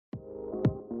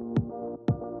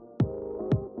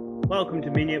Welcome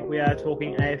to Minion. We are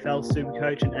talking AFL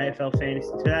Supercoach and AFL Fantasy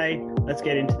today. Let's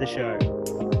get into the show.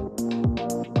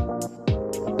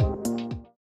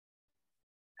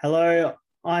 Hello,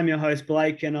 I'm your host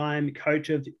Blake, and I'm coach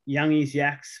of Youngies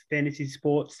Yaks Fantasy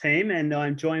Sports team, and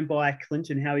I'm joined by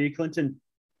Clinton. How are you, Clinton?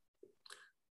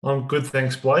 I'm good,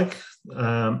 thanks, Blake.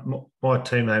 My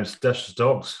team name's Dash's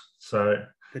Dogs, so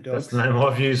that's the name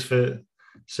I've used for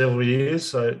several years.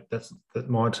 So that's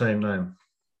my team name.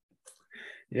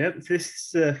 Yep, if this is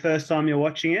the first time you're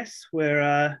watching us, we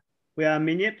are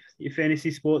Minyip, your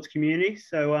fantasy sports community.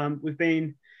 So we've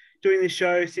been doing this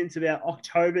show since about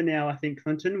October now, I think,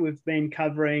 Clinton. We've been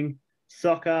covering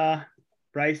soccer,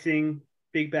 racing,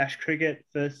 Big Bash cricket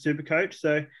for Supercoach.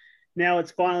 So now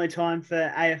it's finally time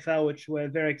for AFL, which we're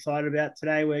very excited about.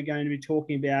 Today we're going to be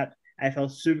talking about AFL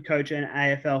Supercoach and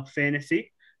AFL Fantasy.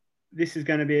 This is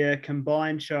going to be a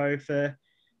combined show for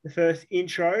the first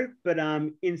intro, but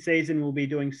in season we'll be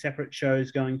doing separate shows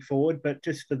going forward. But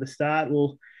just for the start,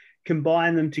 we'll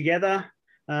combine them together.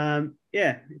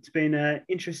 It's been an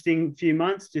interesting few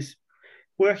months just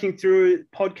working through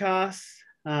podcasts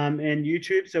and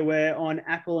YouTube. So we're on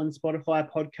Apple and Spotify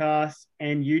podcasts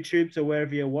and YouTube. So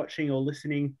wherever you're watching or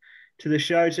listening to the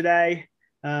show today,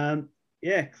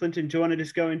 Clinton, do you want to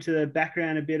just go into the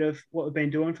background a bit of what we've been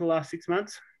doing for the last 6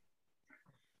 months?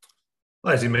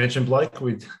 As you mentioned, Blake,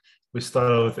 we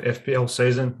started with FPL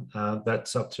season.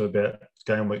 That's up to about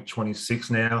game week 26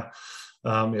 now.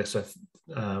 About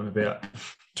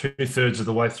 2/3 of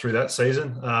the way through that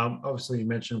season. Obviously, you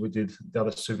mentioned we did the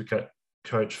other Supercoach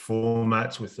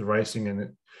formats with the racing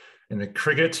and the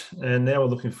cricket, and now we're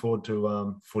looking forward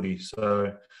to footy.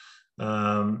 So,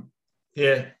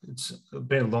 it's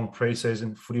been a long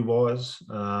pre-season footy-wise.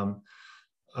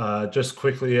 Just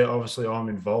quickly, obviously, I'm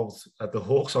involved at the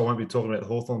Hawks. I won't be talking about the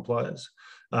Hawthorn players,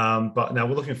 but now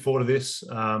we're looking forward to this.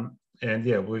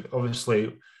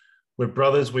 We're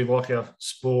brothers. We like our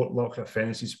sport, like our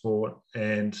fantasy sport,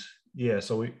 and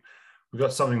so we've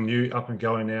got something new up and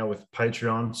going now with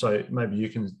Patreon. So maybe you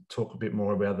can talk a bit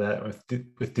more about that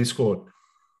with Discord.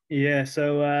 Yeah,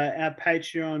 so our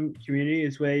Patreon community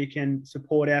is where you can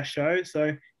support our show. So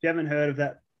if you haven't heard of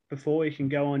that before, you can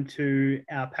go on to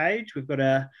our page. We've got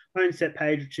our own set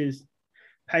page, which is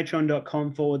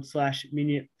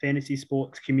patreon.com/Minion Fantasy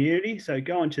Sports Community. So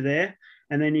go onto there,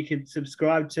 and then you can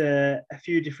subscribe to a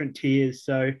few different tiers.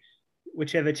 So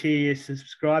whichever tier you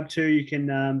subscribe to, you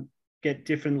can get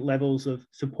different levels of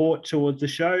support towards the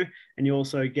show, and you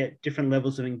also get different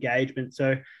levels of engagement.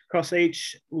 So across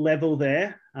each level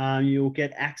there, you'll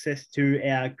get access to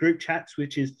our group chats,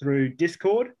 which is through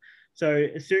Discord. So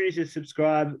as soon as you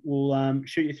subscribe, we'll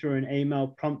shoot you through an email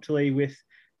promptly with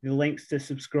the links to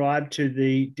subscribe to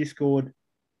the Discord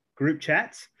group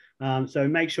chats. So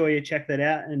make sure you check that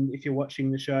out. And if you're watching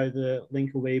the show, the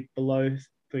link will be below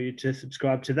for you to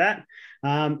subscribe to that.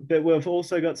 But we've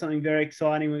also got something very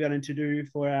exciting we're going to do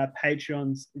for our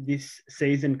Patreons this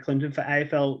season, Clinton, for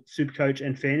AFL Supercoach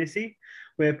and Fantasy.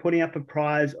 We're putting up a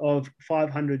prize of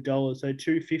 $500, so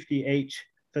 $250 each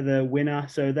for the winner.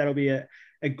 So that'll be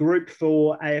a group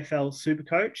for AFL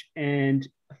Supercoach, and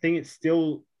I think it's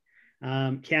still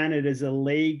counted as a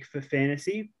league for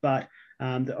fantasy, but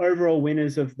the overall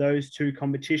winners of those two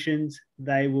competitions,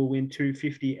 they will win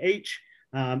 $250 each,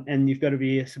 and you've got to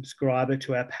be a subscriber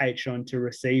to our Patreon to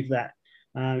receive that.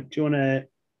 Do you want to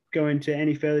go into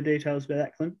any further details about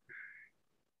that, Clint?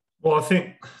 Well, I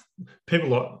think people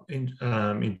like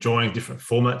enjoying different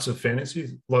formats of fantasy.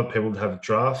 A lot of people have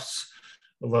drafts.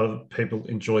 A lot of people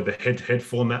enjoy the head-to-head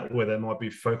format where they might be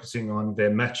focusing on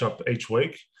their matchup each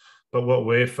week. But what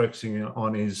we're focusing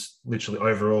on is literally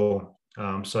overall.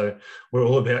 So we're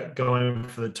all about going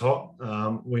for the top.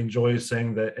 We enjoy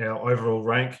seeing that our overall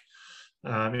rank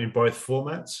in both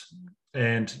formats.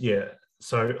 And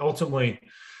so ultimately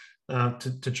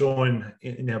to join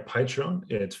in our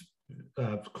Patreon, it's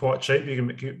quite cheap.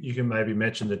 You can maybe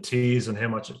mention the tiers and how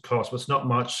much it costs, but it's not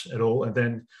much at all. And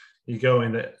then you go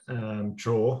in the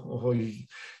draw, or you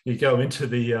go into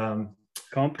the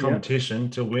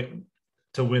competition to win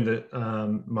the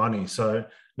money. So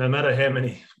no matter how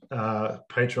many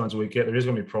patrons we get, there is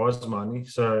going to be prize money.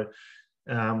 So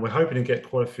we're hoping to get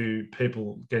quite a few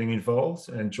people getting involved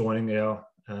and joining our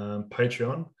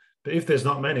Patreon. But if there's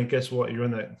not many, guess what? You're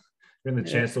in the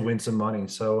chance to win some money.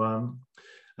 So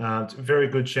it's a very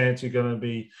good chance you're going to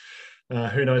be.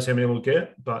 Who knows how many we'll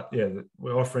get, but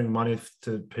we're offering money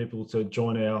to people to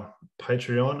join our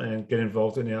Patreon and get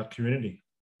involved in our community.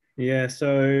 Yeah,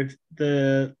 so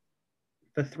for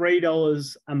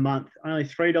 $3 a month, only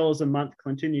 $3 a month,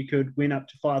 Clinton, you could win up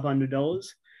to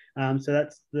 $500. So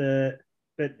that's the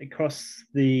but across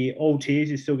the all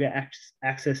tiers, you still get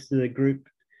access to the group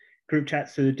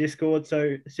chats to the Discord.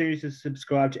 So as soon as you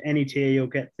subscribe to any tier, you'll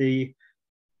get the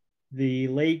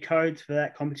league codes for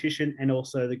that competition and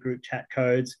also the group chat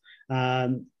codes.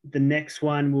 The next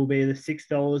one will be the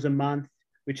 $6 a month,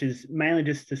 which is mainly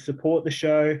just to support the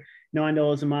show.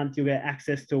 $9 a month, you'll get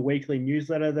access to a weekly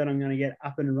newsletter that I'm going to get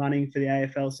up and running for the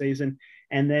AFL season.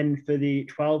 And then for the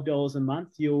 $12 a month,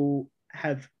 you'll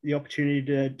have the opportunity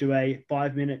to do a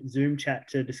 5-minute Zoom chat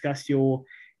to discuss your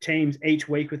teams each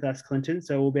week with us, Clinton.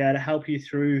 So we'll be able to help you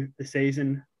through the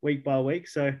season week by week.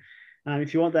 So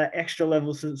if you want that extra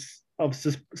level of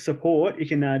support, you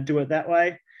can do it that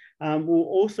way. We'll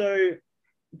also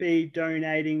be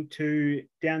donating to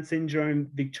Down Syndrome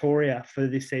Victoria for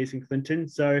this season, Clinton.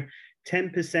 So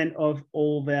 10% of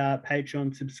all of our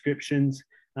Patreon subscriptions,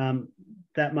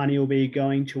 that money will be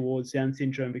going towards Down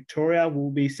Syndrome Victoria.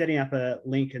 We'll be setting up a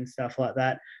link and stuff like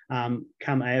that come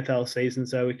AFL season,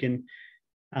 so we can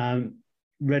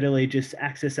readily just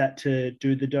access that to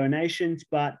do the donations.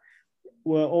 But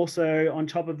we're also, on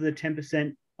top of the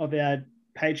 10% of our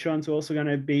patrons, we're also going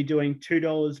to be doing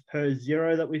 $2 per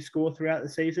zero that we score throughout the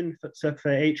season. So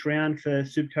for each round for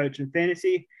Supercoach and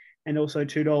Fantasy, and also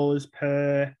 $2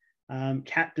 per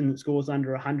captain that scores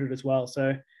under 100 as well.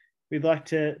 So we'd like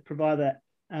to provide that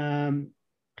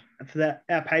for that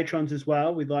our patrons as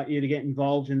well. We'd like you to get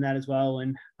involved in that as well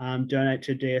and donate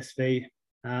to DSV.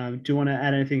 Do you want to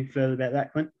add anything further about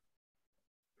that, Clint?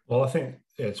 Well, I think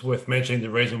it's worth mentioning the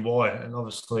reason why. And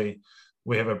obviously,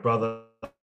 we have a brother,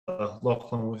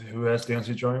 Lachlan, who has Down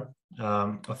syndrome.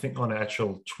 I think on our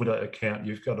actual Twitter account,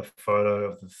 you've got a photo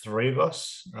of the three of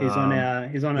us. He's on our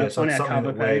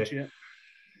cover page.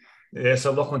 Yeah.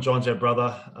 So Lachlan John's our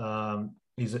brother.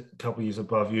 He's a couple of years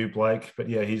above you, Blake. But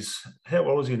yeah, how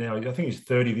old is he now? I think he's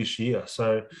 30 this year.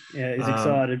 So yeah, he's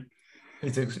excited.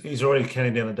 He's already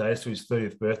counting down the days to his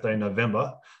 30th birthday in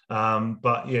November.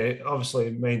 But yeah, obviously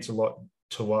it means a lot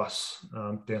to us,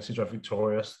 Down Syndrome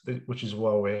Victoria, which is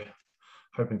why we're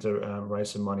hoping to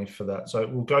raise some money for that. So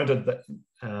we'll go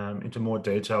into more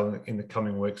detail in the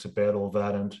coming weeks about all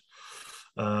that. And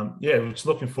we're just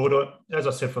looking forward to it. As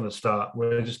I said from the start,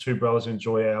 we're just two brothers who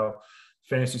enjoy our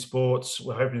fantasy sports.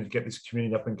 We're hoping to get this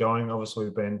community up and going. Obviously,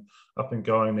 we've been up and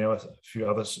going now with a few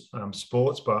other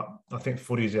sports, but I think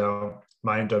footy is our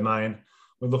main domain.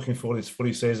 We're looking forward to this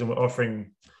footy season. We're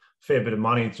offering a fair bit of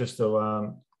money just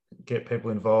to get people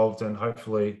involved, and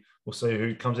hopefully we'll see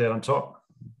who comes out on top.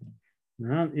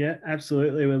 Yeah,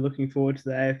 absolutely. We're looking forward to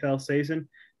the AFL season.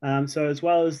 So as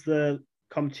well as the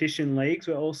competition leagues,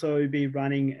 we'll also be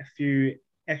running a few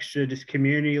extra just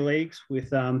community leagues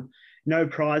with no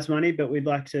prize money, but we'd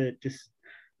like to just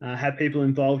have people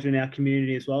involved in our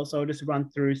community as well. So I'll just run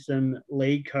through some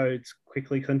league codes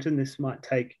quickly, Clinton. This might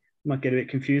get a bit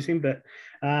confusing, but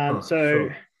sure. So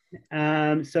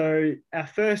our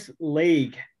first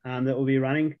league that we'll be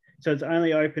running, so it's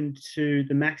only open to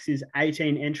the max is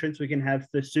 18 entrants. We can have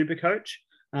the Super Coach.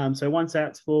 So once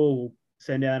that's full, we'll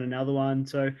send out another one.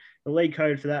 So the league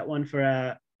code for that one for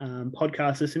our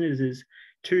podcast listeners is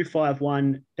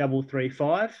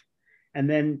 251335. And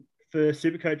then for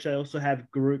Supercoach, they also have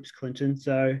groups, Clinton,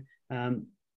 so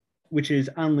which is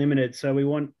unlimited. So we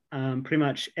want pretty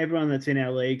much everyone that's in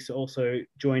our leagues to also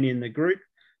join in the group.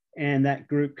 And that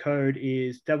group code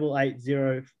is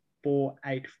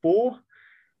 880484.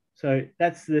 So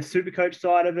that's the Supercoach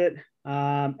side of it.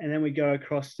 And then we go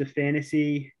across to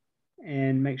fantasy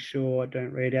and make sure I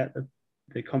don't read out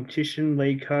the competition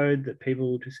league code that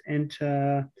people will just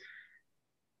enter.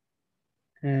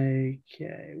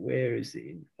 Okay, where is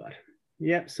the invite?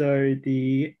 Yep, so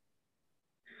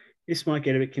this might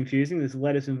get a bit confusing. There's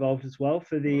letters involved as well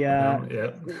for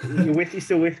the you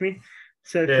still with me?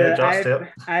 So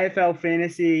for AFL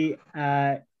Fantasy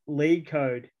league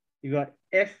code, you've got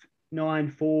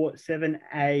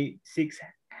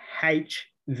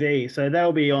F947A6HV. So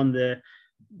they'll be on the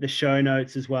show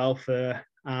notes as well for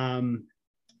the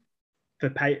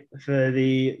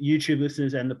YouTube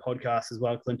listeners and the podcast as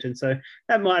well, Clinton. So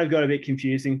that might have got a bit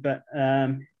confusing, but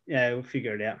we'll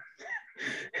figure it out.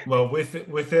 Well,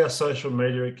 with our social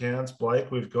media accounts, Blake, I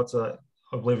believe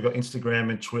we've got Instagram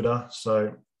and Twitter,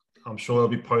 so I'm sure they'll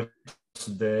be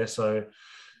posted there. So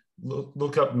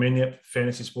look up Minyip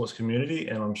Fantasy Sports Community,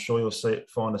 and I'm sure you'll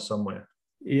find us somewhere.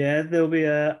 Yeah, there'll be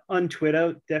on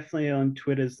Twitter. Definitely on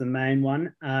Twitter's the main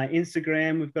one.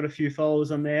 Instagram, we've got a few followers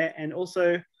on there, and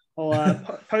also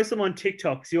I'll post them on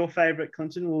TikTok. It's your favorite,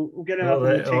 Clinton. We'll get them up on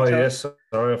the TikTok. Oh, yes.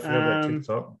 Sorry, I forgot about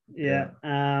TikTok. Yeah.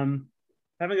 I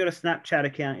haven't got a Snapchat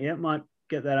account yet. Might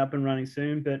get that up and running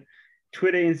soon. But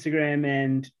Twitter, Instagram,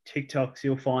 and TikToks,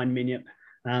 you'll find Minyip.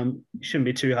 Shouldn't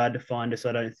be too hard to find us,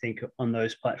 I don't think, on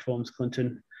those platforms,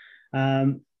 Clinton.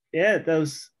 That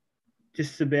was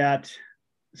just about.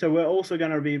 So we're also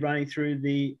going to be running through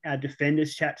our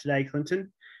defenders chat today,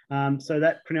 Clinton. So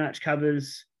that pretty much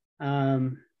covers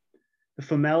the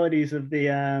formalities of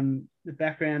the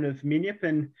background of Minyip,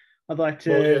 and I'd like to.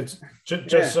 Well,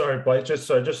 yeah, sorry, Blake. Just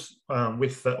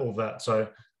with all that. So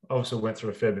obviously we went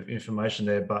through a fair bit of information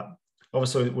there, but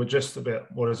obviously we're just about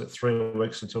 3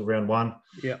 weeks until round one.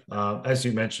 Yeah. As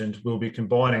you mentioned, we'll be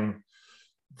combining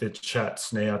the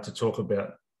chats now to talk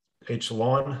about each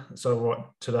line.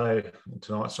 So tonight,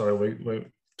 we're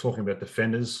talking about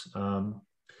defenders.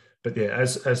 But yeah,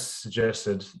 as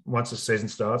suggested, once the season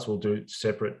starts, we'll do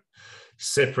separate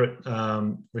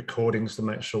recordings to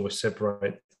make sure we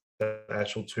separate the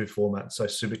actual two formats, so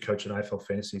Supercoach and AFL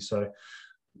Fantasy. So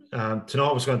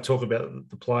tonight we're going to talk about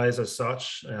the players as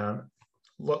such. A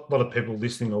lot of people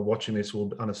listening or watching this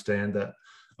will understand that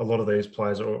a lot of these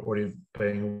players are already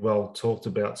being well talked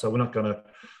about. So we're not going to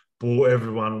bore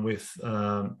everyone with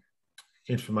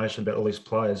information about all these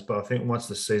players. But I think once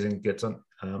the season gets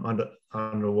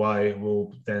underway,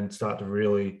 we'll then start to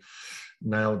really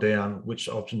nail down which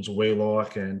options we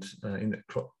like and in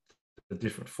the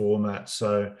different formats.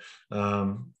 So,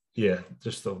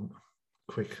 just a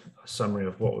quick summary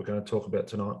of what we're going to talk about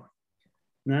tonight.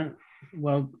 No,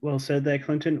 well said there,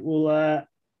 Clinton.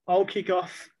 I'll kick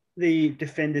off the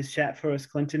defenders chat for us,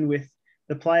 Clinton, with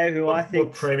the player who I think.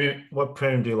 What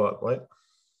premium do you like, Blake?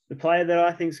 The player that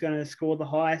I think is going to score the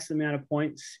highest amount of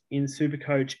points in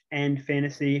Supercoach and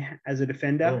Fantasy as a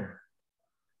defender.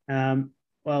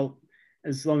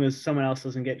 As long as someone else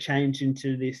doesn't get changed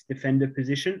into this defender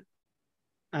position.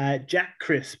 Jack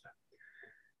Crisp.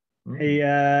 He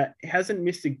hasn't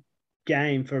missed a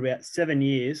game for about 7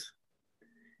 years,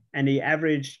 and he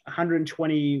averaged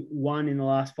 121 in the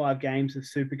last 5 games of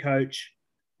Supercoach.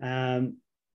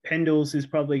 Pendles is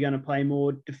probably going to play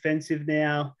more defensive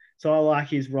now, so I like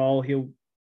his role. He'll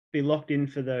be locked in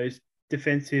for those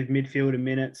defensive midfielder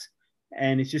minutes,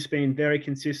 and it's just been very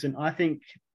consistent. I think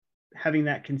having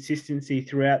that consistency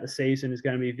throughout the season is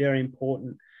going to be very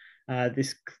important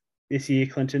this year,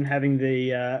 Clinton, having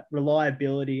the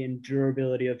reliability and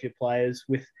durability of your players.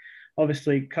 With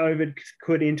obviously COVID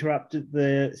could interrupt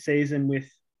the season with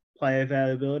player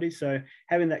availability, so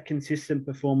having that consistent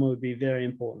performer would be very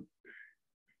important.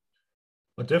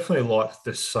 I definitely like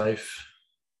the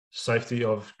safety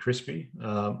of Crispy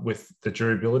with the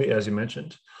durability, as you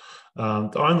mentioned.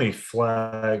 The only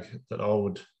flag that I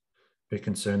would be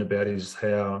concerned about is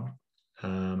how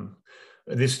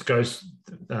this goes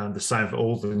the same for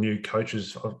all the new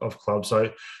coaches of clubs.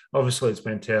 So obviously it's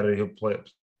been touted he'll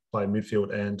play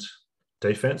midfield and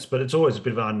defense, but it's always a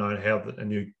bit of an unknown how a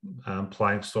new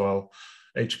playing style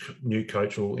each new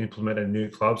coach will implement a new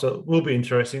club. So it will be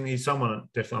interesting. He's someone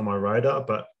definitely on my radar,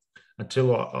 but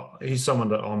he's someone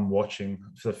that I'm watching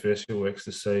for the first few weeks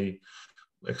to see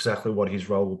exactly what his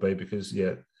role will be, because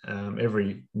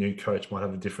every new coach might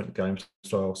have a different game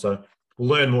style. So we'll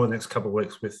learn more in the next couple of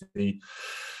weeks with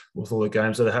all the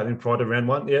games that are happening prior to round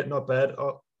one. Yeah, not bad.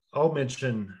 I'll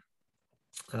mention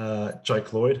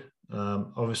Jake Lloyd.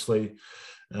 Obviously,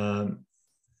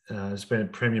 has been a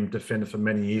premium defender for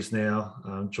many years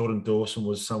now. Jordan Dawson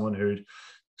was someone who'd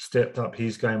stepped up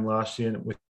his game last year, and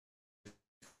with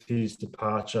his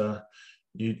departure,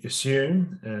 you'd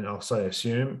assume, and I'll say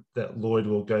assume, that Lloyd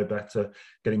will go back to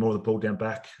getting more of the ball down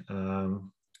back.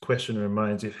 Question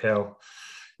remains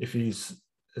if he's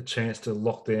a chance to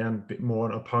lock down a bit more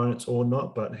on opponents or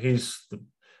not, but he's the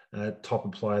type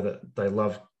of player that they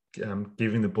love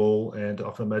giving the ball, and I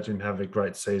can imagine him having a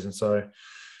great season. So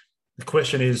the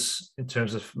question is, in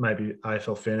terms of maybe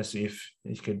AFL Fantasy, if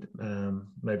you could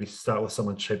maybe start with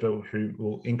someone cheaper who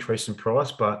will increase in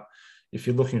price, but if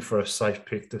you're looking for a safe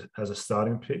pick as a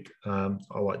starting pick,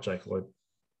 I like Jake Lloyd.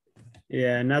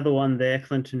 Yeah, another one there,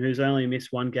 Clinton, who's only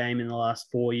missed 1 game in the last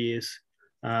 4 years.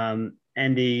 And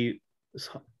he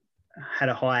had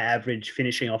a high average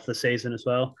finishing off the season as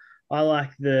well. I like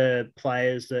the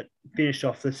players that finished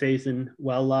off the season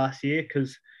well last year,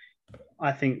 because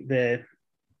I think they're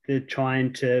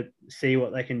trying to see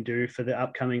what they can do for the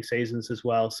upcoming seasons as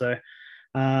well. So,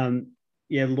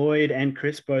 Lloyd and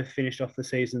Chris both finished off the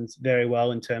seasons very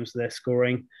well in terms of their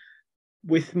scoring.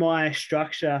 With my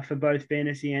structure for both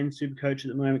Fantasy and Supercoach at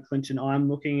the moment, Clinton, I'm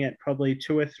looking at probably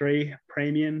 2 or 3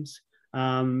 premiums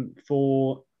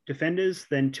for defenders,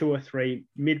 then 2 or 3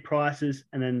 mid prices,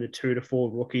 and then the 2 to 4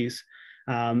 rookies,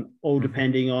 all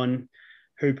depending on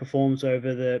who performs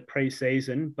over the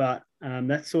pre-season. But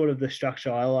that's sort of the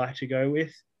structure I like to go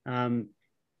with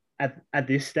at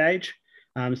this stage.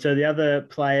 So the other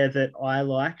player that I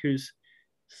like, who's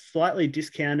slightly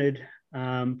discounted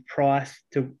price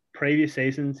to previous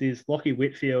seasons is Lockie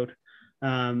Whitfield.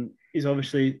 He's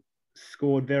obviously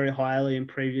scored very highly in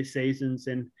previous seasons,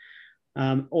 and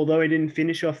although he didn't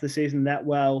finish off the season that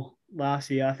well last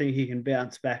year, I think he can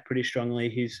bounce back pretty strongly.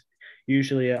 He's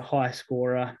usually a high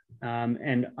scorer,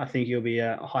 and I think he'll be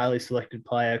a highly selected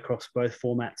player across both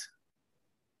formats.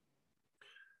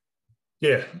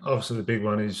 Yeah, obviously the big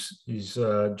one is his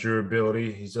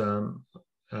durability. He's an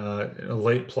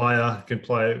elite player, can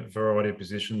play a variety of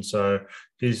positions. So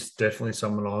he's definitely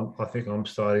someone I think I'm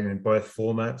starting in both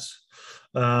formats.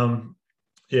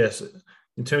 Yes,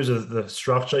 in terms of the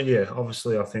structure, yeah,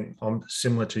 obviously I think I'm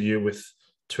similar to you with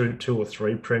two or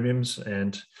three premiums,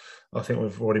 and I think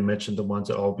we've already mentioned the ones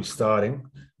that I'll be starting.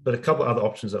 But a couple of other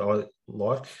options that I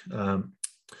like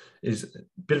is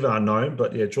a bit of an unknown,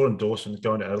 but yeah, Jordan Dawson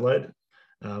going to Adelaide.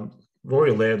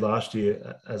 Rory Laird last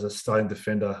year as a starting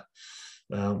defender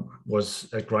was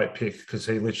a great pick because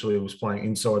he literally was playing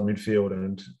inside midfield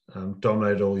and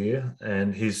dominated all year.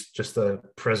 And he's just a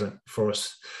present for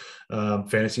us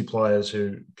fantasy players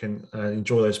who can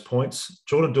enjoy those points.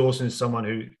 Jordan Dawson is someone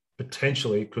who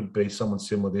potentially could be someone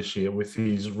similar this year with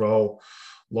his role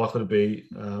likely to be,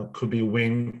 could be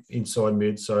wing inside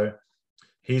mid. So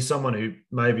he's someone who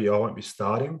maybe I won't be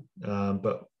starting,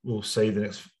 but we'll see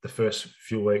the first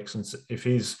few weeks. And if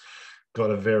he's got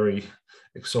a very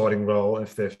exciting role,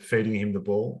 if they're feeding him the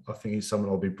ball, I think he's someone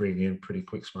I'll be bringing in pretty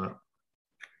quick smart.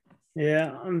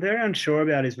 Yeah, I'm very unsure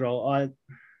about his role. I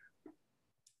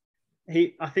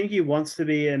think he wants to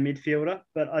be a midfielder,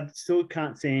 but I still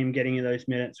can't see him getting in those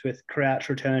minutes with Crouch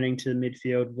returning to the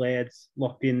midfield. Laird's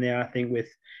locked in there, I think, with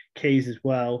Keys as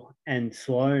well and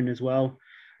Sloan as well.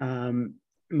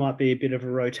 Might be a bit of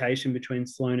a rotation between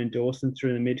Sloan and Dawson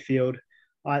through the midfield.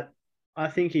 I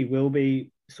think he will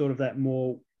be sort of that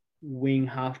more wing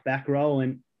half-back role,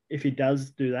 and if he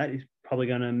does do that, he's probably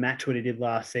going to match what he did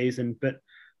last season. But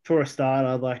for a start,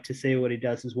 I'd like to see what he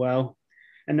does as well.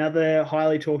 Another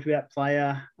highly talked about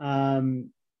player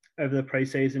over the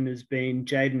preseason has been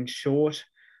Jayden Short.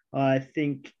 I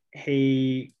think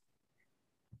he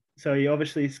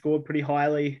obviously scored pretty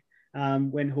highly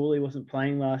when Hooley wasn't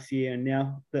playing last year, and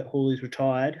now that Hooley's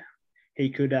retired, he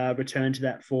could return to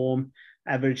that form,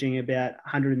 averaging about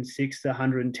 106 to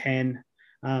 110.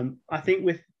 I think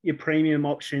with your premium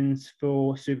options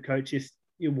for Supercoach,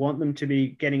 you want them to be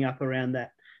getting up around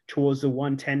that towards the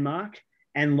 110 mark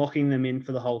and locking them in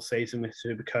for the whole season with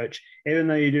Supercoach. Even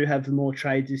though you do have more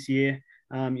trades this year,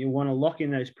 you want to lock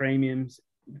in those premiums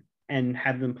and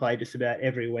have them play just about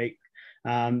every week.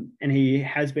 And he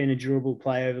has been a durable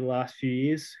player over the last few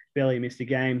years, barely missed a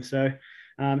game. So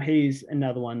he's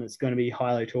another one that's going to be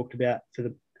highly talked about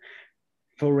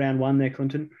for round one there,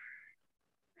 Clinton.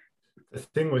 The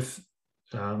thing with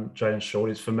Jayden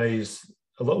Short is, for me, is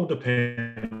a lot will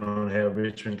depend on how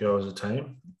Richmond go as a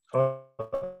team.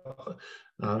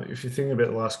 If you think about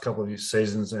the last couple of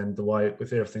seasons and the way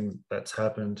with everything that's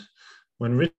happened,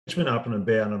 when Richmond up and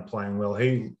about and playing well,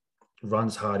 he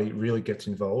runs hard, he really gets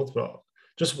involved. But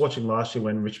just watching last year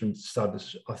when Richmond started,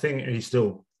 I think he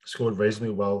still scored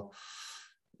reasonably well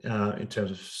in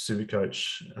terms of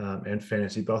Supercoach and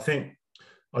fantasy. But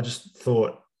I just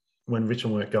thought when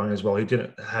Richmond weren't going as well, he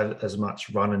didn't have as much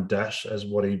run and dash as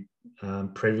what he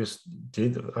previous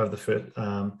did over the first,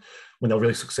 when they were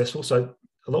really successful. So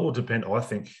a lot will depend, I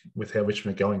think, with how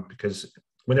Richmond are going, because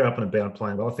when they're up and about and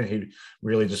playing well, I think he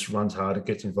really just runs hard and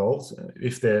gets involved.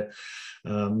 If they're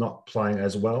not playing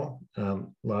as well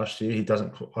last year, I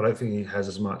don't think he has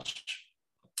as much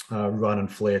run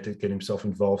and flair to get himself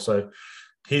involved. So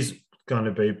he's going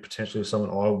to be potentially someone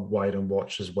I'll wait and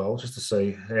watch as well, just to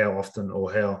see how often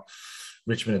or how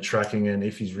Richmond are tracking and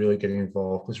if he's really getting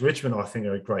involved. Because Richmond, I think,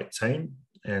 are a great team.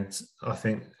 And I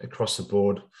think across the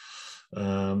board,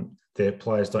 their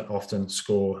players don't often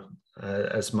score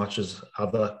as much as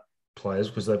other players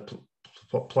because they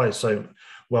play so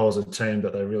well as a team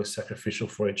that they're really sacrificial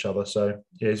for each other. So,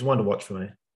 yeah, he's one to watch for me.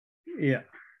 Yeah.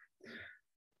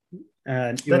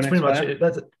 That's pretty much it.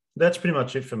 That's pretty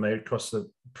much it for me across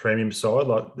the premium side.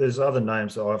 Like, there's other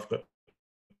names that I've got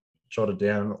jotted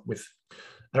down. With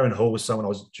Aaron Hall was someone I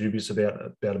was dubious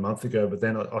about a month ago, but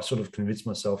then I sort of convinced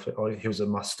myself he was a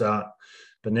must start.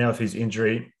 But now with his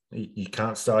injury, you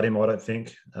can't start him, I don't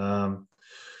think.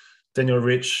 Daniel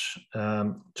Rich,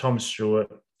 Tom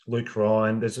Stewart, Luke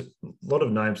Ryan. There's a lot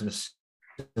of names in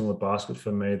a similar basket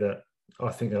for me that I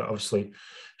think are obviously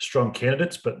strong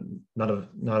candidates, but none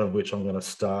of which I'm going to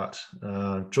start.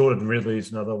 Jordan Ridley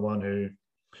is another one who,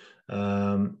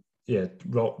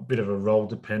 bit of a role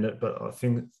dependent, but I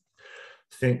think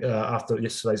after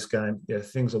yesterday's game,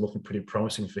 things are looking pretty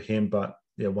promising for him. But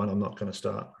one I'm not going to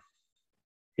start.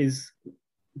 He's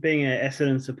being an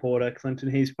Essendon supporter, Clinton.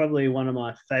 He's probably one of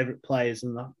my favourite players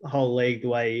in the whole league. The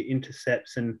way he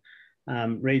intercepts and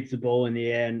reads the ball in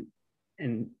the air,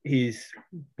 and his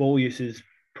ball use is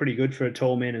pretty good for a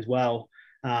tall man as well.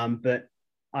 But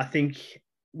I think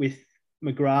with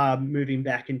McGrath moving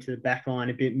back into the back line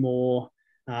a bit more,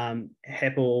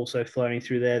 Heppel also floating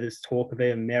through there. There's talk of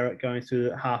even Merritt going through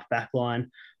the half back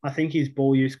line. I think his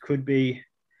ball use could be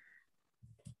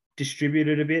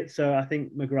distributed a bit. So I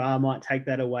think McGrath might take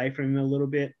that away from him a little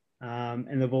bit.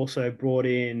 And they've also brought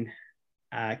in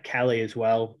Kelly as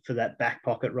well for that back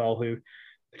pocket role, who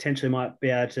potentially might be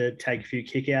able to take a few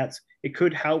kickouts. It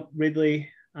could help Ridley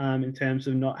in terms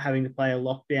of not having to play a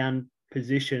lockdown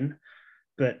position.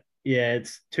 But yeah,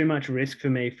 it's too much risk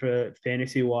for me for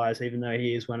fantasy wise, even though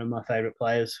he is one of my favourite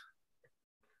players.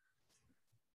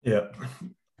 Yeah.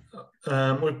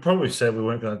 We probably said we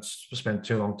weren't going to spend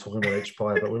too long talking about each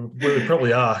player, but we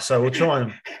probably are. So we'll try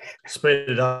and speed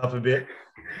it up a bit.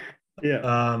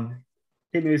 Yeah.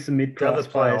 Hit me with some mid-price the other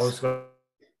player players. I was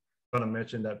going to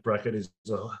mention that bracket is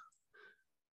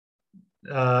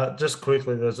just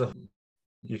quickly.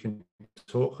 You can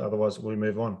talk, otherwise we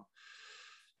move on.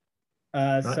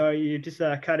 No? So you just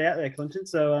cut out there, Clinton.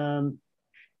 So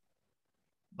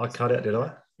I cut out, did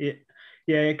I? Yeah,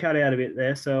 you cut out a bit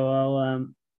there. So I'll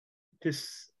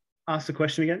just ask the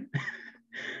question again.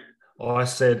 I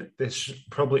said this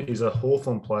probably is a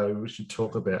Hawthorn player we should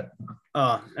talk about.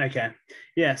 Oh, okay.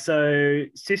 Yeah, so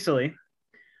Sicily.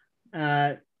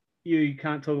 You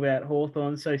can't talk about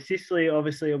Hawthorn. So Sicily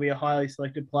obviously will be a highly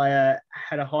selected player,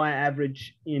 had a high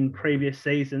average in previous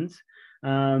seasons.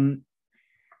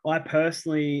 I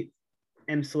personally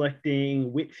am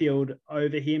selecting Whitfield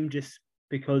over him just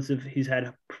because of he's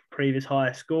had previous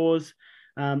higher scores.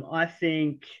 I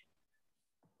think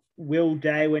Will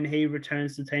Day, when he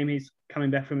returns to the team, he's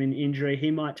coming back from an injury. He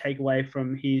might take away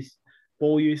from his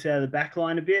ball use out of the back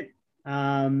line a bit.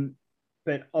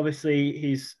 But obviously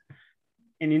he's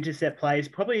an intercept play. He's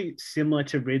probably similar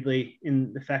to Ridley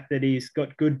in the fact that he's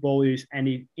got good ball use and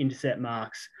he intercept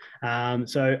marks.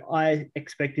 So I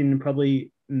expect him to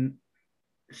probably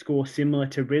score similar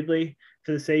to Ridley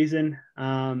for the season.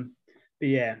 But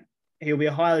yeah, he'll be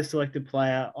a highly selected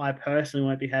player. I personally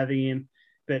won't be having him,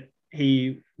 but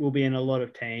he will be in a lot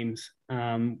of teams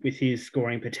with his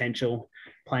scoring potential,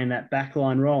 playing that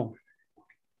backline role.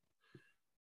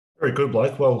 Very good,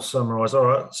 Blake. Well summarised. All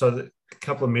right, so a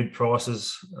couple of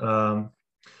mid-prices. I've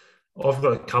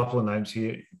got a couple of names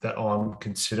here that I'm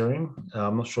considering.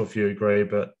 I'm not sure if you agree,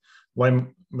 but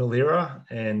Wayne Milera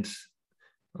and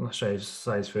I'm not sure how to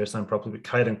say his first name properly, but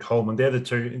Caden Coleman. They're the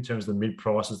two in terms of the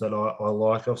mid-prices that I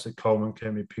like. Obviously, Coleman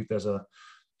can be picked as a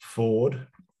forward.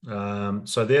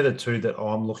 So they're the two that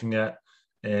I'm looking at,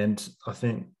 and I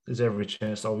think there's every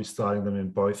chance I'll be starting them in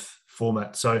both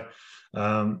formats. So,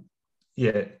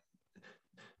 yeah,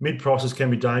 mid-prices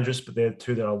can be dangerous, but they're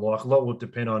two that I like. A lot will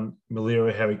depend on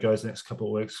Milera, how he goes the next couple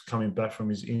of weeks, coming back from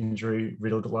his injury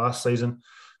riddled last season.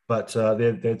 But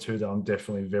they're two that I'm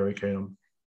definitely very keen on.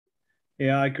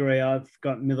 Yeah, I agree. I've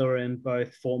got Miller in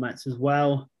both formats as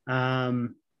well. I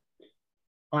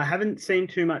haven't seen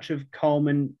too much of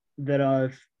Coleman that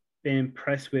I've been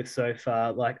impressed with so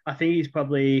far. Like, I think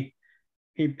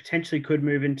he potentially could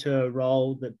move into a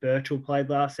role that Birchall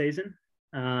played last season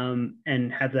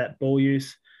and have that ball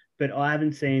use. But I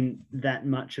haven't seen that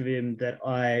much of him that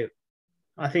I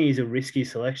think he's a risky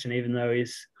selection, even though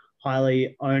he's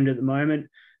highly owned at the moment.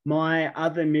 My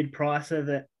other mid-pricer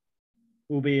that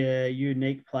will be a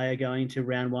unique player going to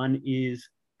round one is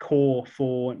Core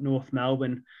for North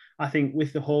Melbourne. I think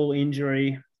with the Hall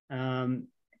injury,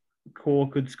 Core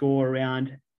could score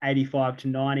around 85 to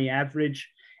 90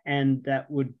 average, and that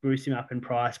would boost him up in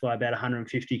price by about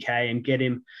 150K and get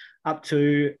him up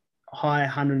to high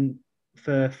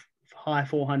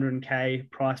 400K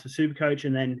price for Supercoach,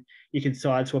 and then you can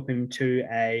side swap him to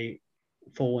a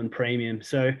fallen premium.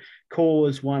 So Core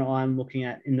is one I'm looking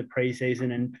at in the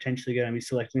preseason and potentially going to be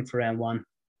selecting for round one.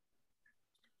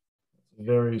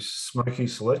 Very smoky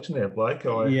selection there, Blake.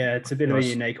 Yeah, it's a bit of a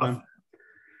unique one.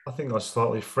 I think I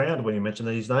slightly frowned when you mentioned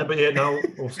his name, but yeah, no,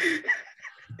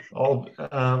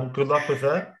 I'll good luck with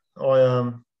that.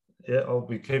 I'll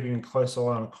be keeping a close eye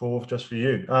on Core just for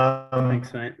you.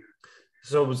 Thanks, mate.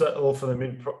 So was that all for the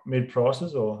mid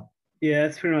prices, or? Yeah,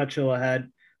 that's pretty much all I had.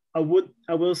 I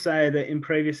will say that in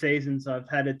previous seasons, I've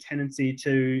had a tendency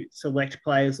to select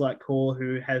players like Core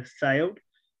who have failed.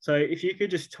 So if you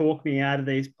could just talk me out of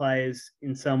these players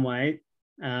in some way,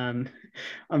 I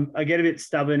get a bit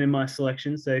stubborn in my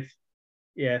selection. So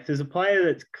if there's a player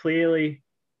that's clearly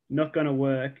not going to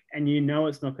work and you know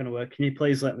it's not going to work, can you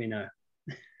please let me know?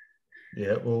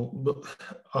 Yeah, well, look,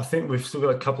 I think we've still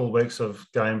got a couple of weeks of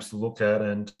games to look at.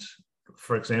 And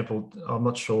for example, I'm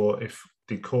not sure if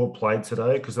the core played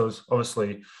today because there was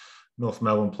obviously North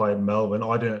Melbourne played Melbourne.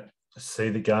 I didn't see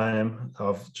the game.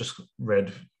 I've just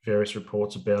read various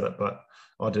reports about it, but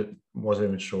wasn't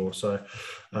even sure. So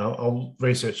I'll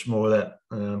research more of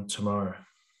that tomorrow.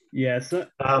 Yeah, so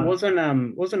Um, wasn't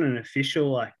an official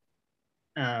like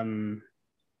um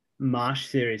Marsh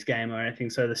series game or anything.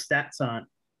 So the stats aren't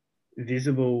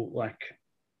visible like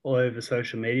all over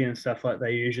social media and stuff like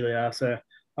they usually are. So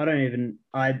I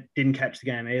didn't catch the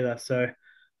game either. So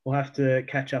we'll have to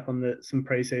catch up on some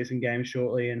preseason games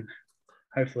shortly and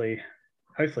hopefully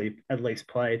at least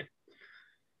played.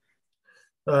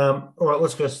 all right,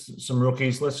 let's go some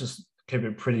rookies. Let's just keep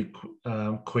it pretty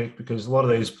quick because a lot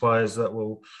of these players that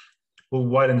we'll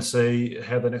wait and see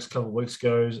how the next couple of weeks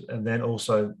goes, and then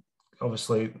also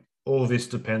obviously all of this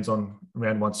depends on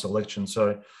round one selection.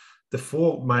 So the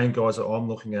four main guys that I'm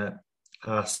looking at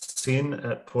are Sin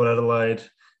at Port Adelaide,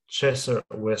 Chesser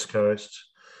at West Coast,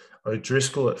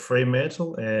 O'Driscoll at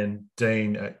Fremantle, and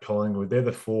Dean at Collingwood. They're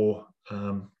the four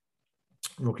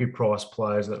rookie price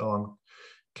players that I'm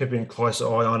keeping a close eye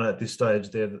on at this stage.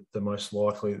 They're the most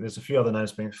likely. There's a few other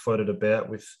names being floated about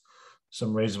with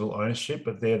some reasonable ownership,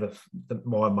 but they're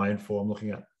my main four I'm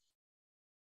looking at.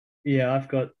 Yeah,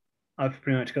 I've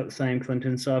pretty much got the same,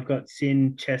 Clinton. So I've got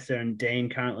Sin, Chester, and Dean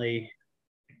currently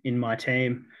in my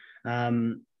team.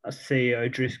 I see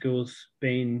O'Driscoll's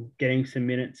been getting some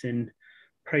minutes in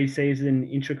pre-season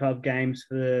intra-club games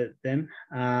for them.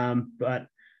 But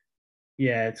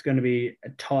yeah, it's going to be a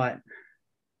tight.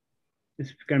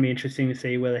 It's going to be interesting to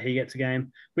see whether he gets a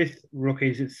game. With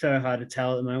rookies, it's so hard to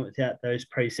tell at the moment without those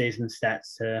pre-season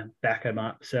stats to back them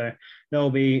up. So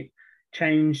they'll be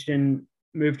changed and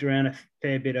moved around a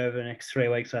fair bit over the next 3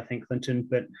 weeks, I think, Clinton.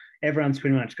 But everyone's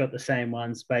pretty much got the same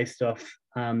ones based off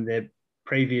their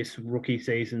previous rookie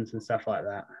seasons and stuff like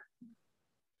that.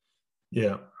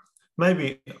 Yeah,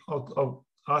 maybe I'll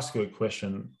ask you a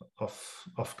question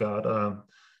off guard.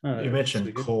 You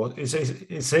mentioned Court. Is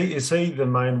he the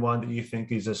main one that you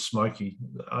think is a smoky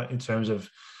in terms of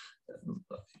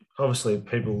obviously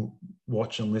people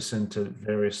watch and listen to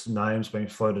various names being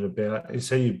floated about? Is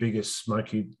he your biggest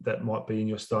smoky that might be in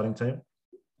your starting team?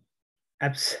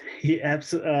 Absolutely,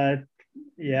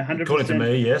 yeah, 100%. According to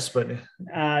me, yes, but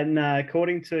no.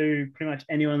 According to pretty much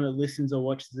anyone that listens or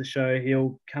watches the show,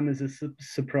 he'll come as a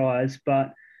surprise.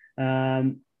 But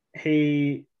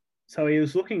he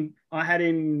was looking. I had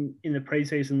him in the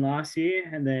preseason last year,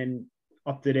 and then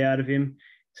opted out of him.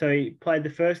 So he played the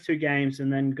first 2 games,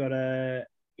 and then got a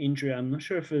injury. I'm not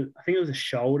sure I think it was a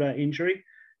shoulder injury.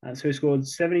 So he scored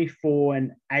 74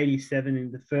 and 87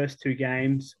 in the first 2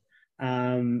 games.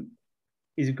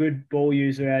 He's a good ball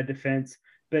user out of defense.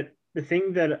 But the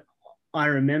thing that I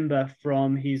remember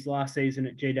from his last season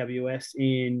at GWS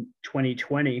in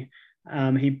 2020,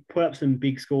 he put up some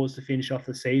big scores to finish off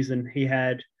the season. He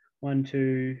had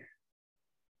 3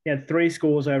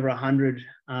 scores over 100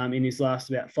 in his last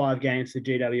about 5 games for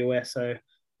GWS. So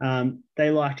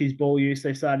they liked his ball use.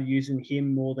 They started using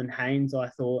him more than Haynes, I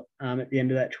thought, at the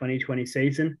end of that 2020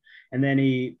 season. And then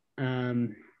he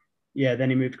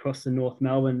moved across to North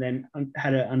Melbourne, then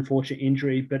had an unfortunate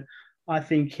injury. But I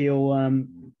think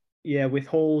with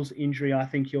Hall's injury, I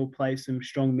think he'll play some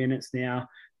strong minutes now,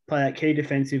 play that key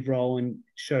defensive role and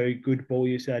show good ball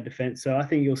use out of defense. So I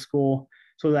think he'll score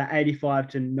sort of that 85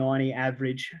 to 90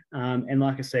 average. And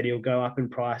like I said, he'll go up in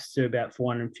price to about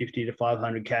 450 to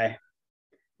 500K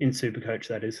in Supercoach,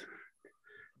 that is.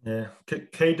 Yeah,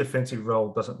 key defensive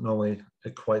role doesn't normally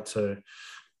equate to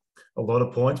a lot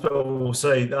of points, but we'll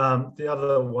see. The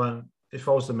other one, if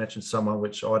I was to mention someone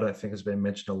which I don't think has been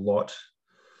mentioned a lot,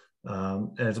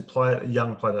 and as a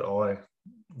young player that I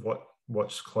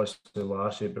watched closely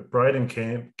last year, but Braden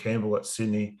Campbell at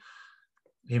Sydney,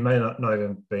 he may not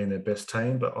even be in their best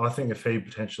team, but I think if he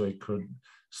potentially could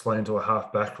slay into a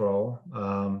half-back role,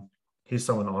 he's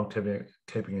someone I'm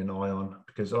keeping an eye on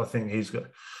because I think he's got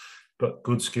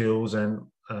good skills and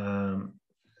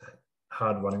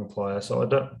hard-running player.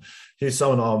 So he's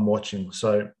someone I'm watching.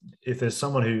 So if there's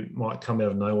someone who might come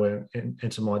out of nowhere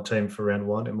into my team for round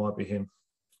one, it might be him.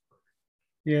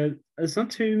 Yeah, there's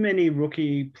not too many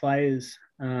rookie players.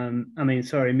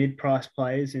 Mid-price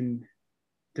players in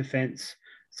defence.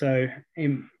 So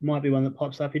he might be one that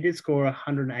pops up. He did score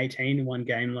 118 in one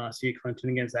game last year, Clinton,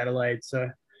 against Adelaide. So,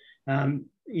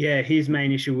 his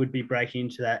main issue would be breaking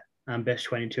into that best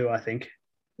 22, I think.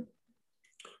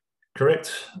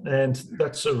 Correct. And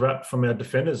that's a wrap from our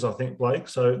defenders, I think, Blake.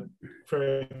 So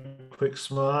very quick,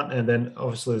 smart. And then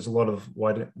obviously there's a lot of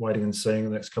waiting and seeing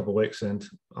in the next couple of weeks. And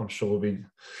I'm sure we'll be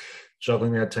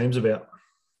juggling our teams about.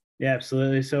 Yeah,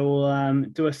 absolutely. So we'll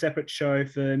do a separate show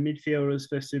for midfielders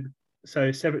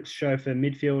separate show for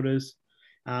midfielders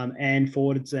and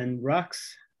forwards and rucks.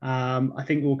 I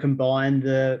think we'll combine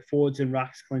the forwards and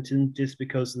rucks, Clinton, just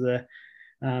because of the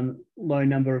low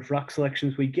number of ruck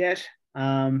selections we get.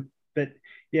 But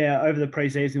yeah, over the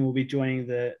preseason, we'll be joining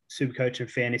the Supercoach and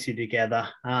Fantasy together.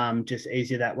 Just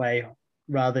easier that way,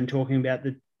 rather than talking about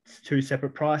the two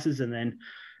separate prices. And then,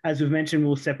 as we've mentioned,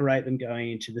 we'll separate them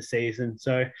going into the season.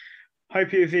 So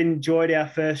hope you've enjoyed our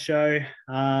first show.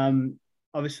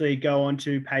 Obviously, go on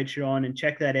to Patreon and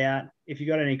check that out. If you've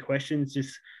got any questions,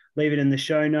 just leave it in the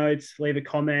show notes, leave a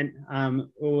comment.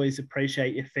 Always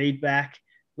appreciate your feedback.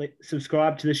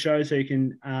 Subscribe to the show so you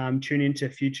can tune into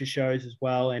future shows as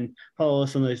well, and follow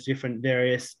us on those different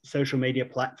various social media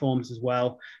platforms as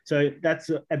well. So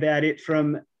that's about it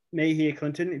from me here,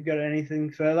 Clinton. You've got anything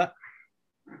further?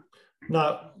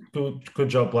 No, good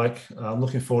job, Blake. I'm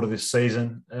looking forward to this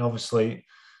season. And obviously,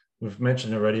 we've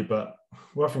mentioned already, but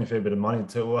we're offering a fair bit of money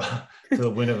to the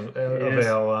winner Yes.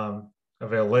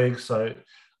 of our league. So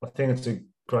I think it's a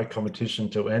great competition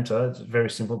to enter. It's very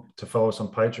simple to follow us on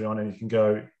Patreon, and you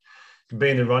can be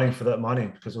in the running for that money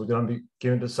because we're going to be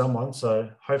giving it to someone. So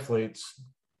hopefully it's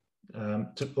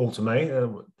all to me.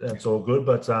 That's all good,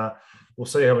 but we'll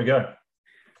see how we go.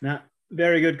 No,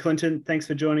 very good, Clinton. Thanks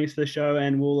for joining us for the show,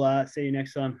 and we'll see you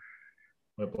next time.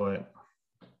 Bye-bye.